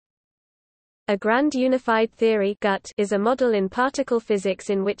A grand unified theory is a model in particle physics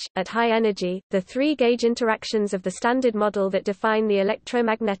in which, at high energy, the three-gauge interactions of the standard model that define the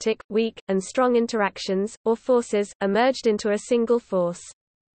electromagnetic, weak, and strong interactions, or forces, are merged into a single force.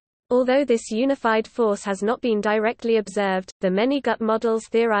 Although this unified force has not been directly observed, the many gut models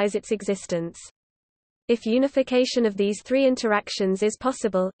theorize its existence. If unification of these three interactions is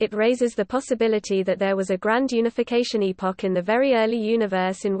possible, it raises the possibility that there was a grand unification epoch in the very early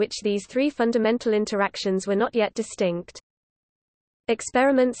universe in which these three fundamental interactions were not yet distinct.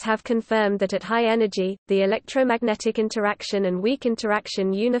 Experiments have confirmed that at high energy, the electromagnetic interaction and weak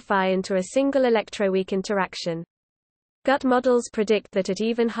interaction unify into a single electroweak interaction. Gut models predict that at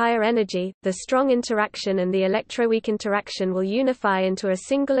even higher energy, the strong interaction and the electroweak interaction will unify into a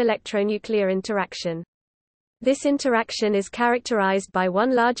single electronuclear interaction. This interaction is characterized by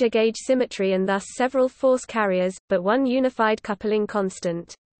one larger gauge symmetry and thus several force carriers, but one unified coupling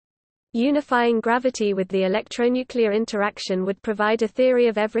constant. Unifying gravity with the electronuclear interaction would provide a theory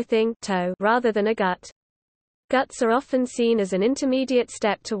of everything toe rather than a gut. Guts are often seen as an intermediate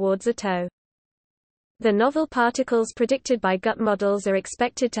step towards a toe. The novel particles predicted by gut models are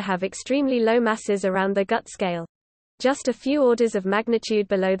expected to have extremely low masses around the gut scale, just a few orders of magnitude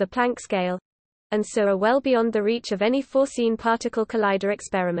below the Planck scale, and so are well beyond the reach of any foreseen particle collider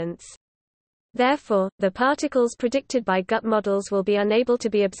experiments. Therefore, the particles predicted by gut models will be unable to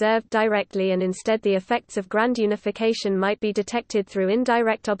be observed directly, and instead the effects of grand unification might be detected through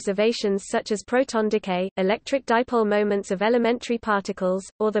indirect observations such as proton decay, electric dipole moments of elementary particles,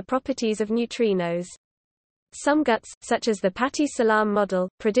 or the properties of neutrinos. Some guts, such as the Patti-Salam model,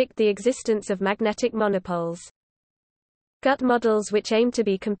 predict the existence of magnetic monopoles. Gut models which aim to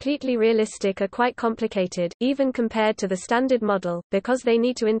be completely realistic are quite complicated, even compared to the standard model, because they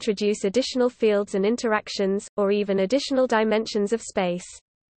need to introduce additional fields and interactions, or even additional dimensions of space.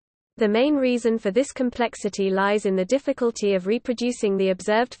 The main reason for this complexity lies in the difficulty of reproducing the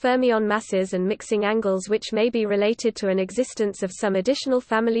observed fermion masses and mixing angles, which may be related to an existence of some additional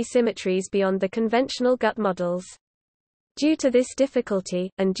family symmetries beyond the conventional gut models. Due to this difficulty,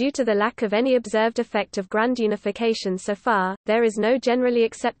 and due to the lack of any observed effect of grand unification so far, there is no generally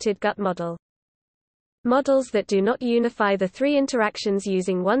accepted gut model. Models that do not unify the three interactions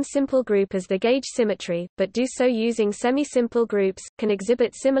using one simple group as the gauge symmetry, but do so using semi-simple groups, can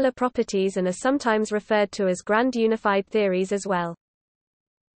exhibit similar properties and are sometimes referred to as grand unified theories as well.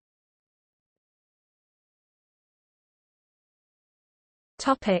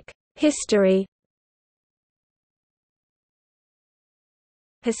 History.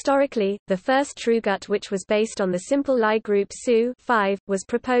 Historically, the first true gut, which was based on the simple Lie group SU was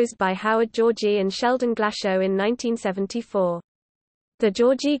proposed by Howard Georgi and Sheldon Glashow in 1974. The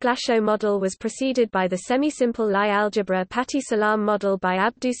Georgi-Glashow model was preceded by the semi-simple Lie algebra Patti-Salam model by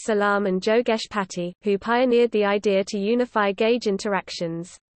Abdus Salam and Jogesh Patti, who pioneered the idea to unify gauge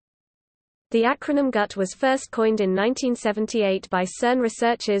interactions. The acronym GUT was first coined in 1978 by CERN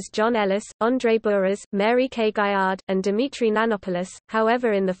researchers John Ellis, André Bourras, Mary K. Gaillard, and Dimitri Nanopoulos.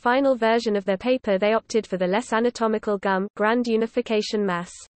 However, in the final version of their paper they opted for the less anatomical GUM, grand unification mass.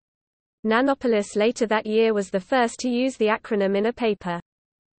 Nanopoulos later that year was the first to use the acronym in a paper.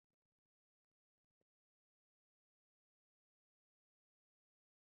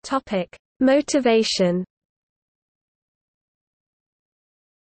 Topic: Motivation.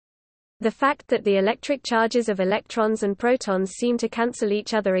 The fact that the electric charges of electrons and protons seem to cancel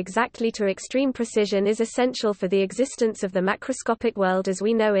each other exactly to extreme precision is essential for the existence of the macroscopic world as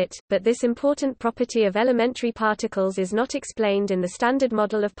we know it, but this important property of elementary particles is not explained in the standard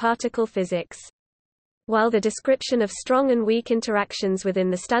model of particle physics. While the description of strong and weak interactions within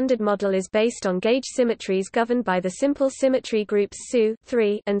the standard model is based on gauge symmetries governed by the simple symmetry groups SU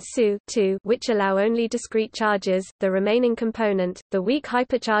and SU which allow only discrete charges, the remaining component, the weak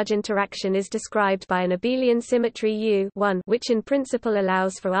hypercharge interaction, is described by an abelian symmetry U which in principle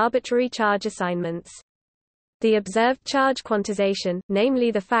allows for arbitrary charge assignments. The observed charge quantization,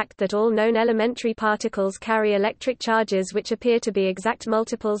 namely the fact that all known elementary particles carry electric charges which appear to be exact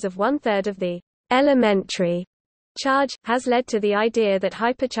multiples of 1/3 of the elementary charge, has led to the idea that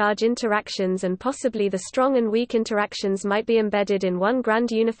hypercharge interactions and possibly the strong and weak interactions might be embedded in one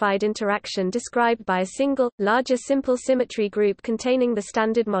grand unified interaction described by a single, larger simple symmetry group containing the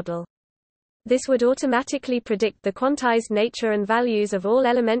standard model. This would automatically predict the quantized nature and values of all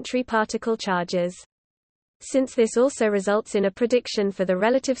elementary particle charges. Since this also results in a prediction for the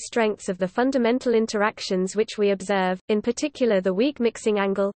relative strengths of the fundamental interactions which we observe, in particular the weak mixing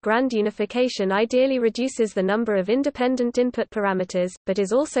angle, grand unification ideally reduces the number of independent input parameters, but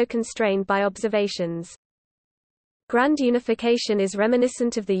is also constrained by observations. Grand unification is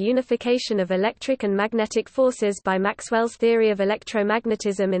reminiscent of the unification of electric and magnetic forces by Maxwell's theory of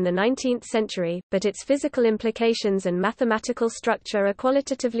electromagnetism in the 19th century, but its physical implications and mathematical structure are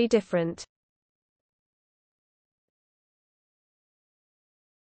qualitatively different.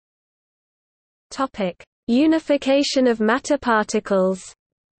 Topic: Unification of matter particles.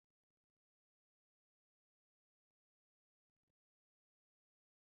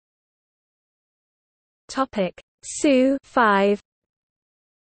 Topic: SU(5).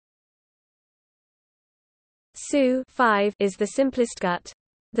 SU(5) is the simplest gut.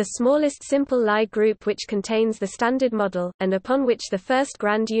 The smallest simple Lie group which contains the standard model, and upon which the first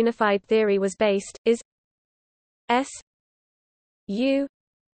grand unified theory was based, is S U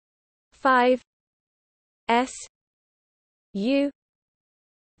 5 S U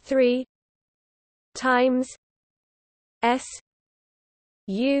 3 times S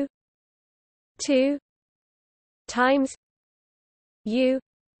U 2 times U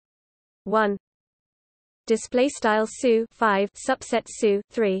 1. Display style SU 5 subset SU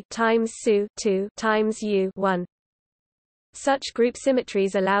 3 times SU 2 times U 1. Such group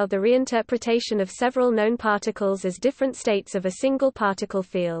symmetries allow the reinterpretation of several known particles as different states of a single particle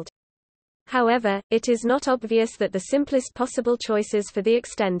field. However, it is not obvious that the simplest possible choices for the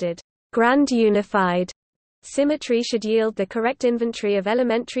extended grand unified symmetry should yield the correct inventory of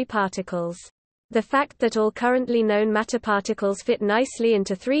elementary particles. The fact that all currently known matter particles fit nicely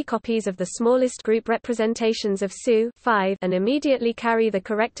into 3 copies of the smallest group representations of SU(5) and immediately carry the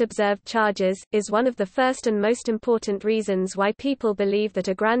correct observed charges, is one of the first and most important reasons why people believe that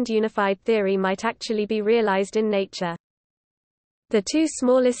a grand unified theory might actually be realized in nature. The 2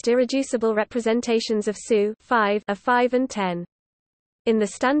 smallest irreducible representations of SU(5) are 5 and 10. In the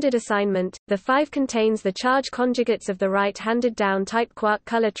standard assignment, the 5 contains the charge conjugates of the right-handed down-type quark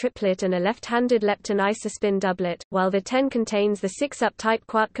color triplet and a left-handed lepton isospin doublet, while the 10 contains the 6 up-type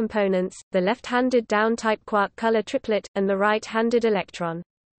quark components, the left-handed down-type quark color triplet, and the right-handed electron.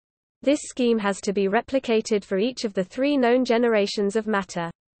 This scheme has to be replicated for each of the 3 known generations of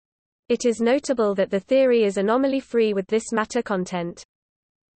matter. It is notable that the theory is anomaly-free with this matter content.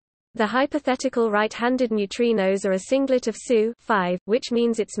 The hypothetical right-handed neutrinos are a singlet of SU(5), which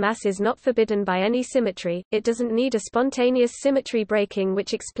means its mass is not forbidden by any symmetry. It doesn't need a spontaneous symmetry breaking,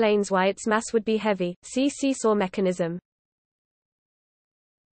 which explains why its mass would be heavy. See seesaw mechanism.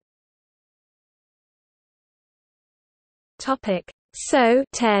 Topic: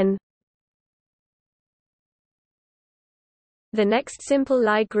 SO(10). The next simple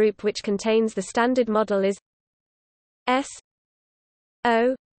Lie group which contains the standard model is S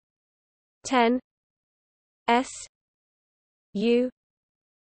O 10 S U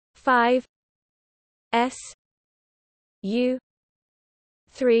 5 S U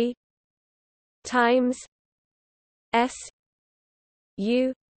 3 times S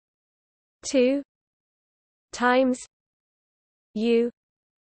U 2 times U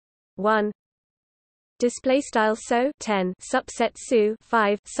 1. Display style SO(10) subset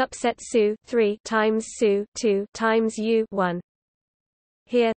SU(5) subset SU(3) times SU(2) times U(1).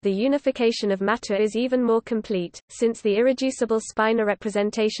 Here, the unification of matter is even more complete, since the irreducible spinor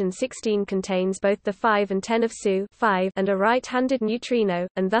representation 16 contains both the 5 and 10 of SU(5) and a right-handed neutrino,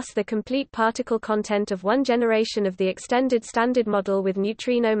 and thus the complete particle content of one generation of the extended standard model with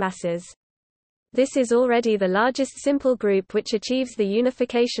neutrino masses. This is already the largest simple group which achieves the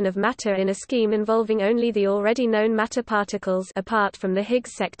unification of matter in a scheme involving only the already known matter particles apart from the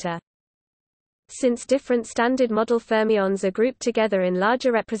Higgs sector. Since different standard model fermions are grouped together in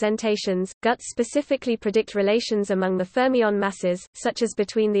larger representations, guts specifically predict relations among the fermion masses, such as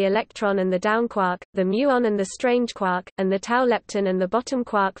between the electron and the down quark, the muon and the strange quark, and the tau lepton and the bottom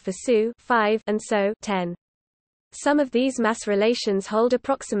quark for SU(5) and SO(10). Some of these mass relations hold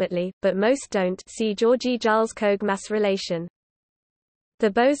approximately, but most don't. See Georgi-Giles-Kogue mass relation. The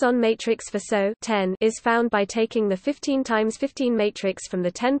boson matrix for SO(10) is found by taking the 15 times 15 matrix from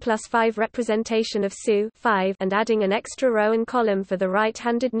the 10 plus 5 representation of SU(5) and adding an extra row and column for the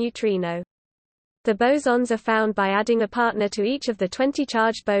right-handed neutrino. The bosons are found by adding a partner to each of the 20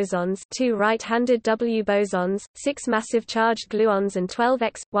 charged bosons, 2 right-handed W bosons, 6 massive charged gluons and 12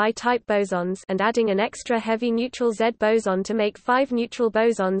 X, Y-type bosons, and adding an extra heavy neutral Z boson to make 5 neutral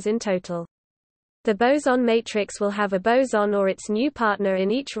bosons in total. The boson matrix will have a boson or its new partner in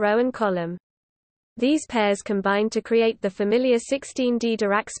each row and column. These pairs combine to create the familiar 16D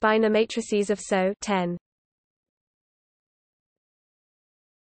Dirac-Spinor matrices of SO(10).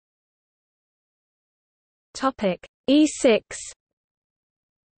 Topic E6.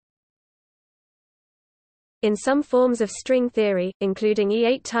 In some forms of string theory, including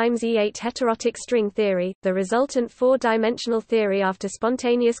E8 times E8 heterotic string theory, the resultant four-dimensional theory after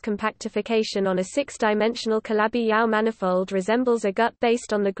spontaneous compactification on a six-dimensional Calabi-Yau manifold resembles a gut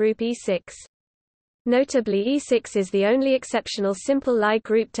based on the group E6. Notably, E6 is the only exceptional simple Lie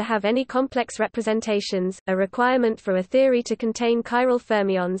group to have any complex representations, a requirement for a theory to contain chiral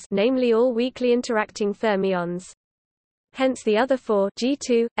fermions, namely all weakly interacting fermions. Hence the other four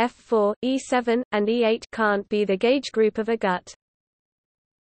G2, F4, E7, and E8 can't be the gauge group of a gut.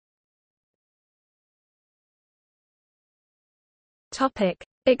 Topic: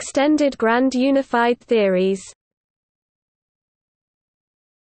 Extended grand unified theories.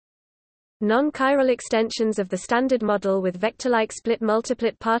 Non-chiral extensions of the Standard Model with vector-like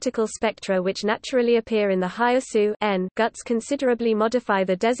split-multiplet particle spectra which naturally appear in the higher SU guts considerably modify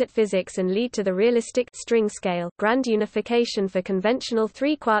the desert physics and lead to the realistic string scale grand unification for conventional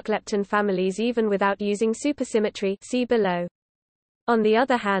 3-quark lepton families even without using supersymmetry. See below. On the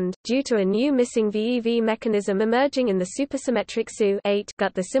other hand, due to a new missing VEV mechanism emerging in the supersymmetric SU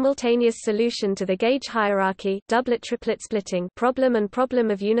gut, the simultaneous solution to the gauge hierarchy doublet-triplet splitting problem and problem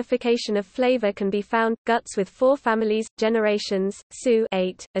of unification of flavor can be found. Guts with 4 families, generations, SU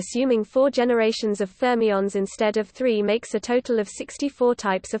assuming 4 generations of fermions instead of 3 makes a total of 64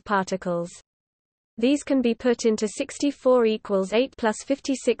 types of particles. These can be put into 64 equals 8 plus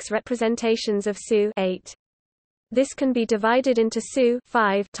 56 representations of SU. This can be divided into SU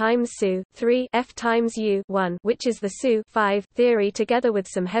times SU F times U which is the SU theory together with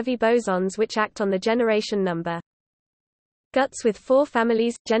some heavy bosons which act on the generation number. Guts with 4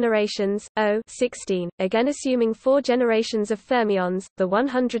 families, generations, 16, again assuming 4 generations of fermions, the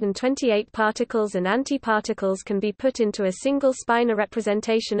 128 particles and antiparticles can be put into a single spinor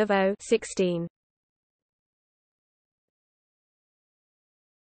representation of 16.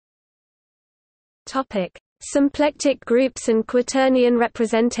 Topic: Symplectic groups and quaternion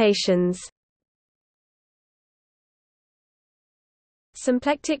representations.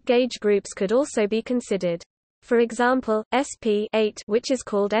 Symplectic gauge groups could also be considered. For example, SP8, which is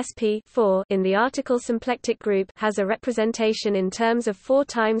called SP4 in the article symplectic group, has a representation in terms of 4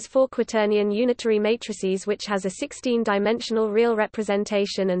 times 4 quaternion unitary matrices which has a 16-dimensional real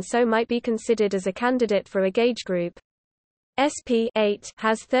representation and so might be considered as a candidate for a gauge group. SP8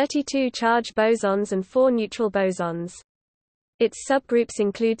 has 32 charge bosons and 4 neutral bosons. Its subgroups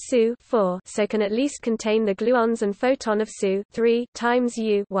include SU so can at least contain the gluons and photon of SU times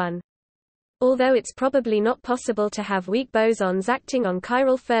U. Although it's probably not possible to have weak bosons acting on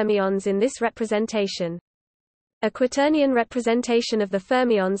chiral fermions in this representation. A quaternion representation of the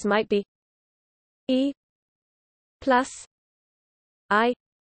fermions might be E plus I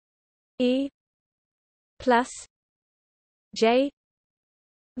E plus J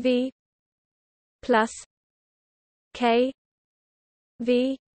V plus K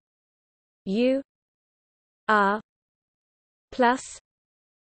V U R plus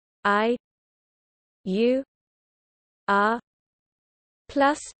I U R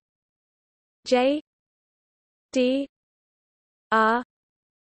plus J D R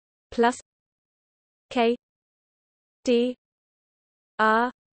plus K D R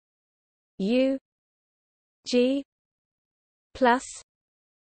U G plus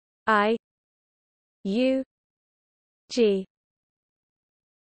I U G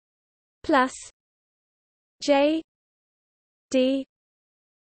plus J D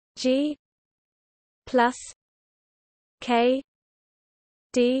G plus K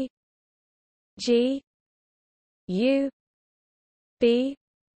D G U B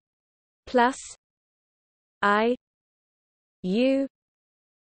plus I U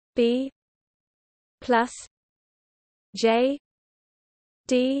B plus J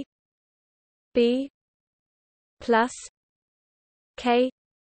D B plus K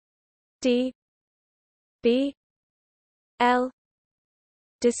D B L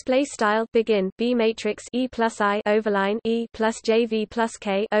display style begin B matrix E plus I overline E plus J V plus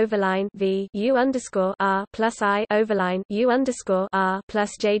K overline V U underscore R plus I overline U underscore R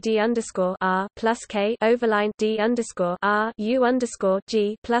plus J D underscore R plus K overline D underscore R U underscore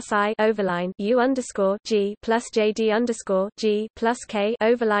G plus I overline U underscore G plus J D underscore G plus K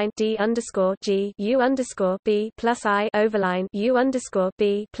overline D underscore G U underscore B plus I overline U underscore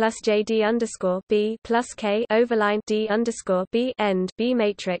B plus J D underscore B plus K overline D underscore B end B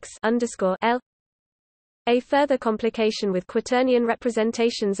matrix underscore L. A further complication with quaternion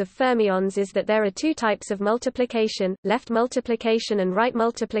representations of fermions is that there are 2 types of multiplication, left multiplication and right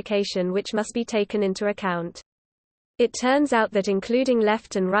multiplication, which must be taken into account. It turns out that including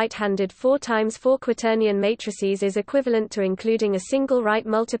left and right-handed 4x4 quaternion matrices is equivalent to including a single right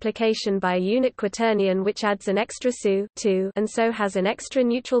multiplication by a unit quaternion, which adds an extra SU and so has an extra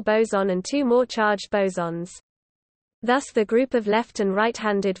neutral boson and two more charged bosons. Thus the group of left and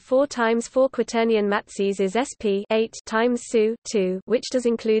right-handed 4x4 quaternion matrices is sp 8 times SU 2, which does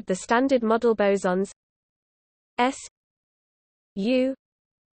include the standard model bosons S U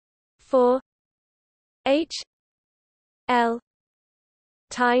 4 H L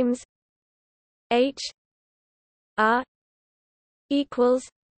times H R equals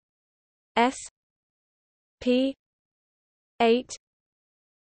S P 8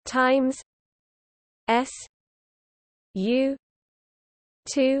 times S U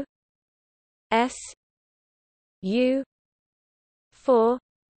 2 S U 4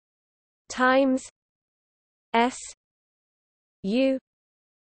 times S U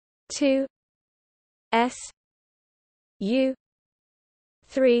 2 S U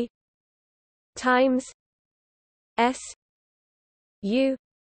 3 times S U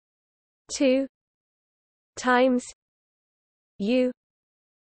 2 times U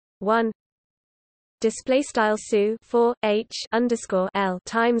 1 display style SU 4 H underscore L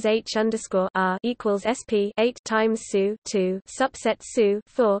times H underscore R equals SP 8 times SU 2 subset SU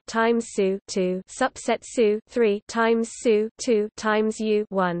 4 times SU 2 subset SU 3 times SU 2 times U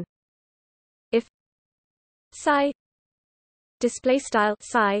 1. If psi display style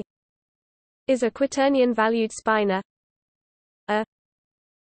psi is a quaternion valued spiner, a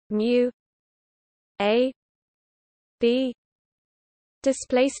mu a b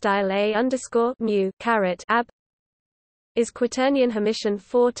display style a underscore mu caret ab is quaternion Hermitian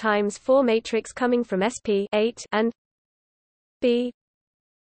 4x4 matrix coming from sp 8 and b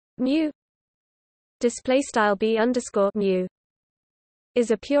mu display style b underscore mu is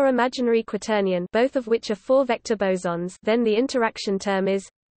a pure imaginary quaternion, both of which are 4 vector bosons, then the interaction term is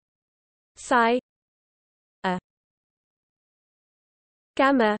psi a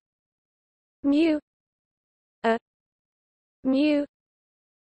gamma mu a mu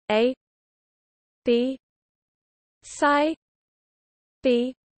a b psi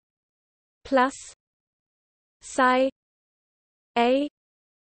b plus psi a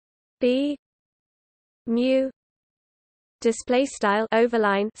b mu display style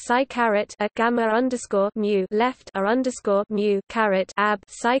overline psi caret a gamma underscore mu left a underscore mu caret ab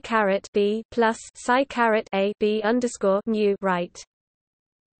psi caret b plus psi caret a b underscore mu right.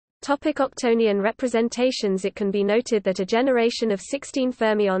 Topic Octonion representations. It can be noted that a generation of 16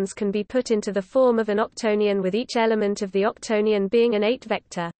 fermions can be put into the form of an octonion, with each element of the octonion being an 8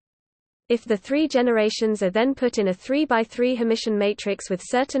 vector. If the 3 generations are then put in a 3x3 Hermitian matrix with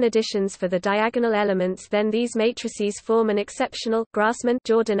certain additions for the diagonal elements, then these matrices form an exceptional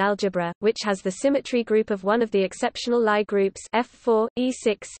Grassmann-Jordan algebra, which has the symmetry group of one of the exceptional Lie groups F4,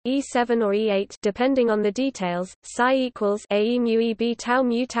 E6, E7 or E8 depending on the details. Psi equals A mu E B tau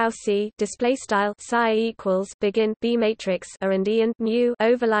mu tau C display style psi equals begin B matrix A and E and mu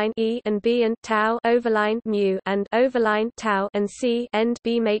overline E and B and tau overline mu and overline tau and C end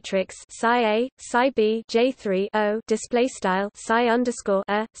B matrix psi A, psi B J3 O display style psi underscore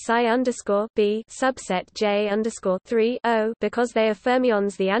A, psi underscore B subset J underscore 3 O. Because they are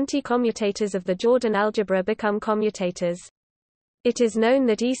fermions, the anti-commutators of the Jordan algebra become commutators. It is known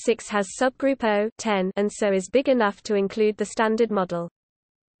that E6 has subgroup O 10 and so is big enough to include the standard model.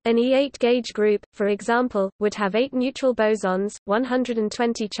 An E8 gauge group, for example, would have 8 neutral bosons,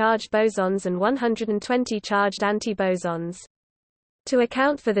 120 charged bosons and 120 charged antibosons. To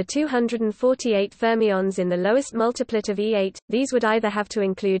account for the 248 fermions in the lowest multiplet of E8, these would either have to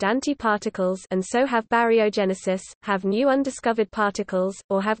include antiparticles and so have baryogenesis, have new undiscovered particles,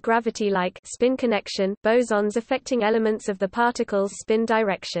 or have gravity-like spin connection bosons affecting elements of the particle's spin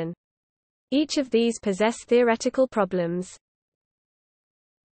direction. Each of these possess theoretical problems.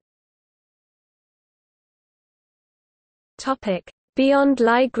 Topic: Beyond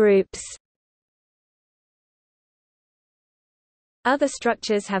Lie groups. Other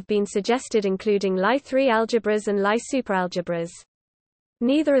structures have been suggested, including Lie3 algebras and Lie superalgebras.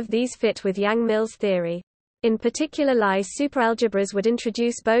 Neither of these fit with Yang-Mills theory. In particular, Lie superalgebras would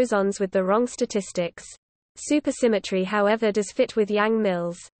introduce bosons with the wrong statistics. Supersymmetry, however, does fit with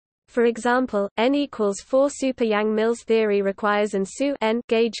Yang-Mills. For example, n equals 4 super Yang-Mills theory requires an SU n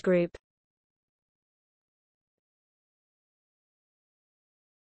gauge group.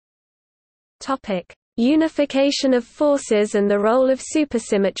 Topic: Unification of forces and the role of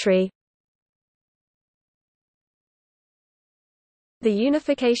supersymmetry. The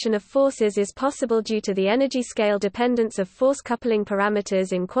unification of forces is possible due to the energy scale dependence of force coupling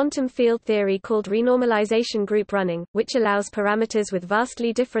parameters in quantum field theory called renormalization group running, which allows parameters with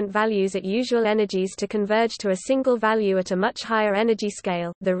vastly different values at usual energies to converge to a single value at a much higher energy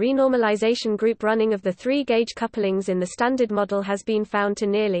scale. The renormalization group running of the three-gauge couplings in the standard model has been found to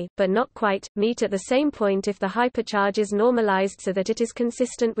nearly, but not quite, meet at the same point if the hypercharge is normalized so that it is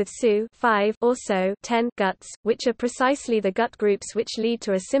consistent with SU or SO guts, which are precisely the gut groups which lead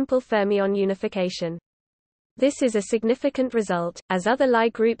to a simple fermion unification. This is a significant result, as other Lie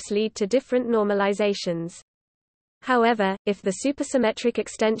groups lead to different normalizations. However, if the supersymmetric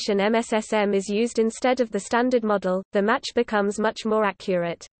extension MSSM is used instead of the standard model, the match becomes much more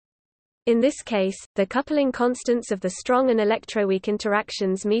accurate. In this case, the coupling constants of the strong and electroweak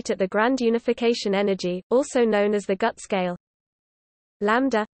interactions meet at the grand unification energy, also known as the gut scale.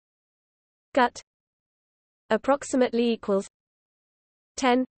 Lambda gut approximately equals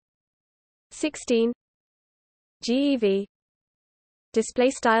 10 16 GeV.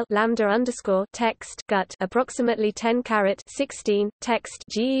 Display style lambda underscore text gut approximately 10 caret 16 text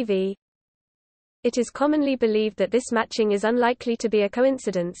GeV. It is commonly believed that this matching is unlikely to be a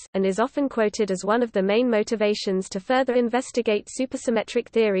coincidence, and is often quoted as one of the main motivations to further investigate supersymmetric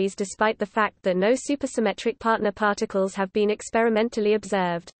theories, despite the fact that no supersymmetric partner particles have been experimentally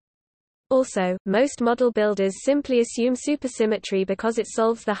observed. Also, most model builders simply assume supersymmetry because it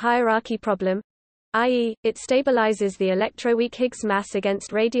solves the hierarchy problem, i.e., it stabilizes the electroweak Higgs mass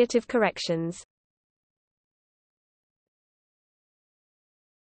against radiative corrections.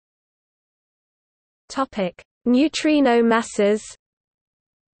 Topic: Neutrino masses.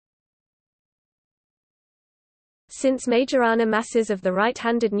 Since Majorana masses of the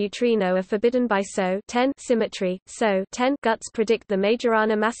right-handed neutrino are forbidden by SO symmetry, SO guts predict the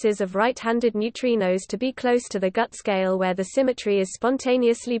Majorana masses of right-handed neutrinos to be close to the gut scale where the symmetry is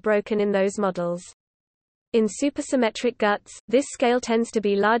spontaneously broken in those models. In supersymmetric guts, this scale tends to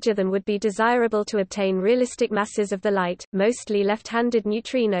be larger than would be desirable to obtain realistic masses of the light, mostly left-handed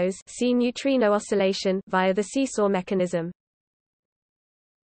neutrinos, see neutrino oscillation, via the seesaw mechanism.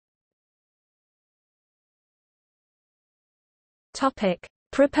 Topic: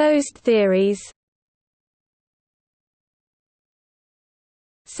 Proposed theories.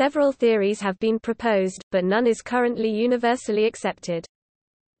 Several theories have been proposed, but none is currently universally accepted.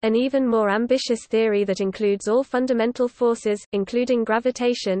 An even more ambitious theory that includes all fundamental forces, including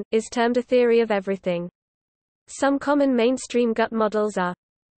gravitation, is termed a theory of everything. Some common mainstream gut models are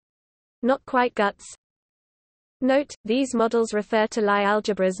not quite guts. Note, these models refer to Lie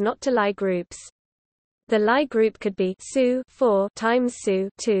algebras, not to Lie groups. The Lie group could be SU 4 times SU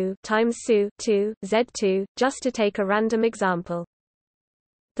 2 times SU 2 Z2, just to take a random example.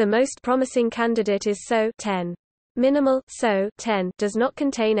 The most promising candidate is SO 10. Minimal SO 10 does not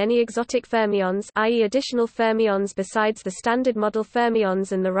contain any exotic fermions, i.e. additional fermions besides the standard model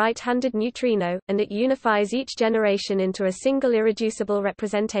fermions and the right-handed neutrino, and it unifies each generation into a single irreducible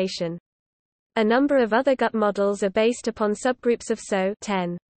representation. A number of other gut models are based upon subgroups of SO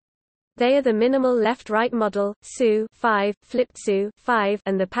 10. They are the minimal left-right model, SU 5, flipped SU 5,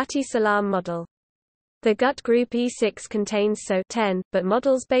 and the Patti-Salam model. The gut group E6 contains SO 10, but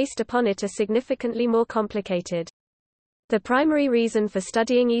models based upon it are significantly more complicated. The primary reason for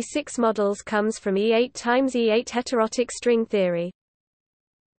studying E6 models comes from E8 times E8 heterotic string theory.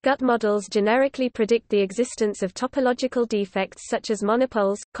 Gut models generically predict the existence of topological defects such as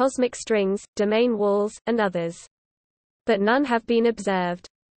monopoles, cosmic strings, domain walls, and others. But none have been observed.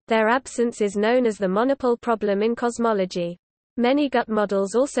 Their absence is known as the monopole problem in cosmology. Many gut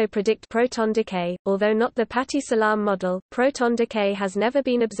models also predict proton decay, although not the Patti-Salam model. Proton decay has never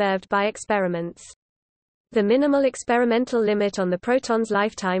been observed by experiments. The minimal experimental limit on the proton's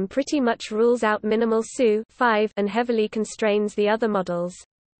lifetime pretty much rules out minimal SU 5 and heavily constrains the other models.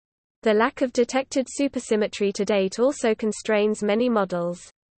 The lack of detected supersymmetry to date also constrains many models.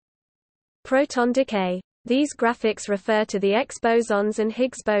 Proton decay. These graphics refer to the X bosons and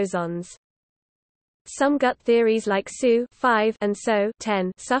Higgs bosons. Some gut theories like SU 5 and SO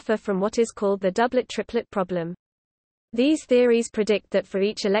 10 suffer from what is called the doublet-triplet problem. These theories predict that for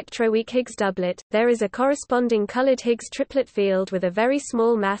each electroweak Higgs doublet, there is a corresponding colored Higgs triplet field with a very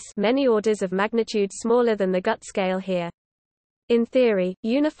small mass, many orders of magnitude smaller than the gut scale here. In theory,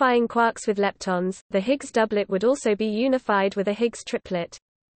 unifying quarks with leptons, the Higgs doublet would also be unified with a Higgs triplet.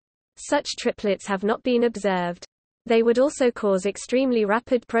 Such triplets have not been observed. They would also cause extremely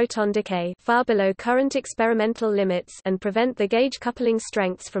rapid proton decay, far below current experimental limits, and prevent the gauge coupling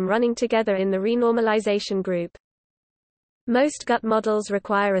strengths from running together in the renormalization group. Most gut models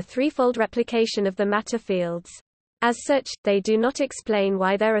require a threefold replication of the matter fields. As such, they do not explain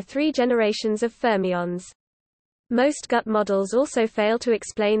why there are 3 generations of fermions. Most GUT models also fail to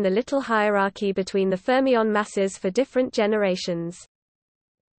explain the little hierarchy between the fermion masses for different generations.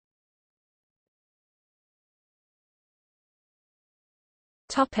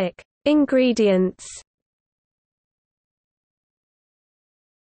 Topic: Ingredients.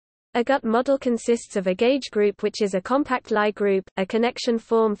 A GUT model consists of a gauge group which is a compact Lie group, a connection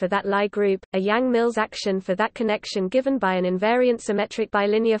form for that Lie group, a Yang-Mills action for that connection given by an invariant symmetric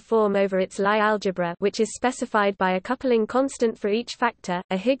bilinear form over its Lie algebra which is specified by a coupling constant for each factor,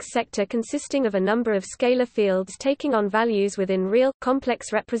 a Higgs sector consisting of a number of scalar fields taking on values within real,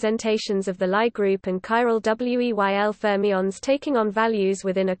 complex representations of the Lie group and chiral WEYL fermions taking on values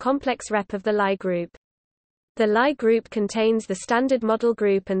within a complex rep of the Lie group. The Lie group contains the standard model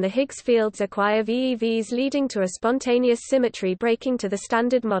group and the Higgs fields acquire VEVs leading to a spontaneous symmetry breaking to the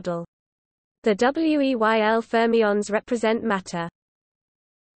standard model. The WEYL fermions represent matter.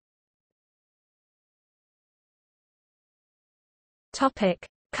 Topic: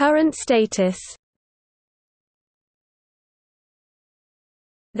 Current status.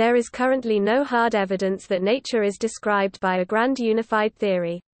 There is currently no hard evidence that nature is described by a grand unified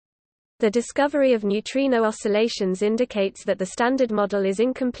theory. The discovery of neutrino oscillations indicates that the standard model is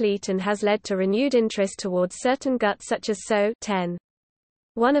incomplete and has led to renewed interest towards certain GUT such as SO-10.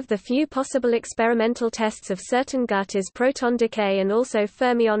 One of the few possible experimental tests of certain GUT is proton decay and also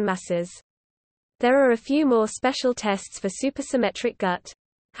fermion masses. There are a few more special tests for supersymmetric GUT.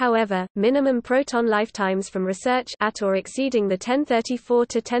 However, minimum proton lifetimes from research at or exceeding the 1034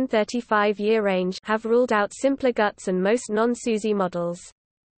 to 1035 year range have ruled out simpler GUTs and most non-SUSY models.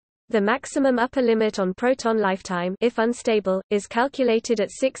 The maximum upper limit on proton lifetime, if unstable, is calculated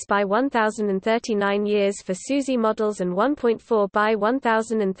at 6 by 1039 years for SUSY models and 1.4 by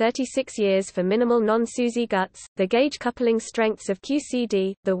 1036 years for minimal non-SUSY GUTs. The gauge coupling strengths of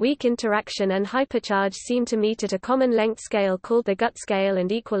QCD, the weak interaction and hypercharge seem to meet at a common length scale called the GUT scale and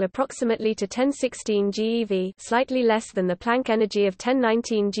equal approximately to 1016 GeV, slightly less than the Planck energy of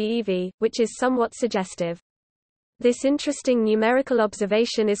 1019 GeV, which is somewhat suggestive. This interesting numerical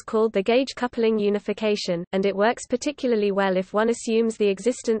observation is called the gauge coupling unification, and it works particularly well if one assumes the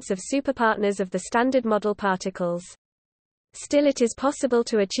existence of superpartners of the standard model particles. Still, it is possible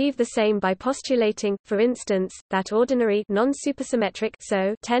to achieve the same by postulating, for instance, that ordinary non-supersymmetric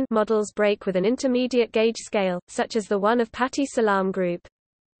SO-10 models break with an intermediate gauge scale, such as the one of Patti-Salam group.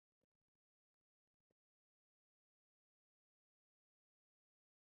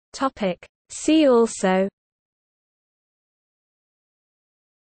 See also: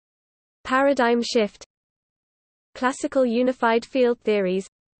 Paradigm shift, classical unified field theories,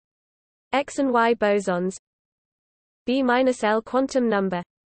 X and Y bosons, B-L quantum number.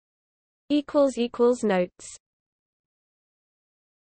 Notes